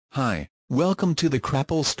Hi, welcome to the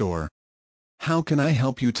Crapple store. How can I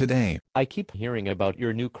help you today? I keep hearing about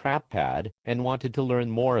your new crap pad, and wanted to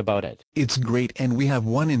learn more about it. It's great and we have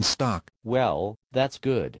one in stock. Well, that's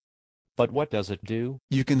good. But what does it do?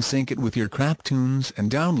 You can sync it with your CrapTunes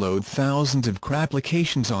and download thousands of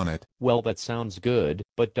Crapplications on it. Well, that sounds good,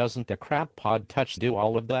 but doesn't the Crap Pod Touch do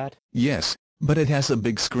all of that? Yes, but it has a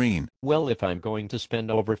big screen. Well, if I'm going to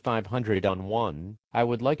spend over $500 on one, I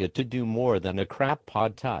would like it to do more than a Crap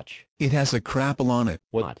Pod Touch. It has a Crapple on it.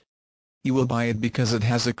 What? You will buy it because it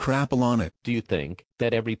has a Crapple on it. Do you think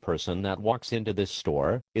that every person that walks into this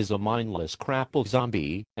store is a mindless Crapple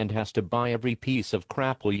zombie and has to buy every piece of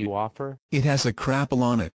Crapple you offer? It has a Crapple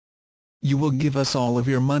on it. You will give us all of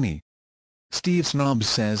your money. Steve Snobs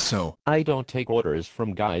says so. I don't take orders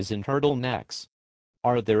from guys in turtlenecks.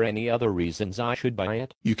 Are there any other reasons I should buy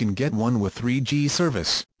it? You can get one with 3G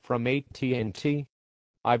service. From AT&T?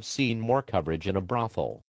 I've seen more coverage in a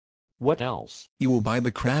brothel. What else? You will buy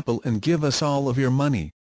the Crapple and give us all of your money.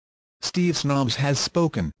 Steve Snobs has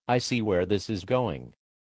spoken. I see where this is going.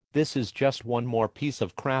 This is just one more piece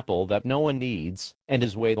of Crapple that no one needs, and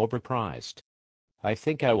is way overpriced. I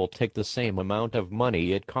think I will take the same amount of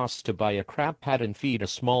money it costs to buy a crap pad and feed a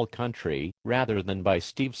small country, rather than buy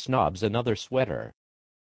Steve Snobs another sweater.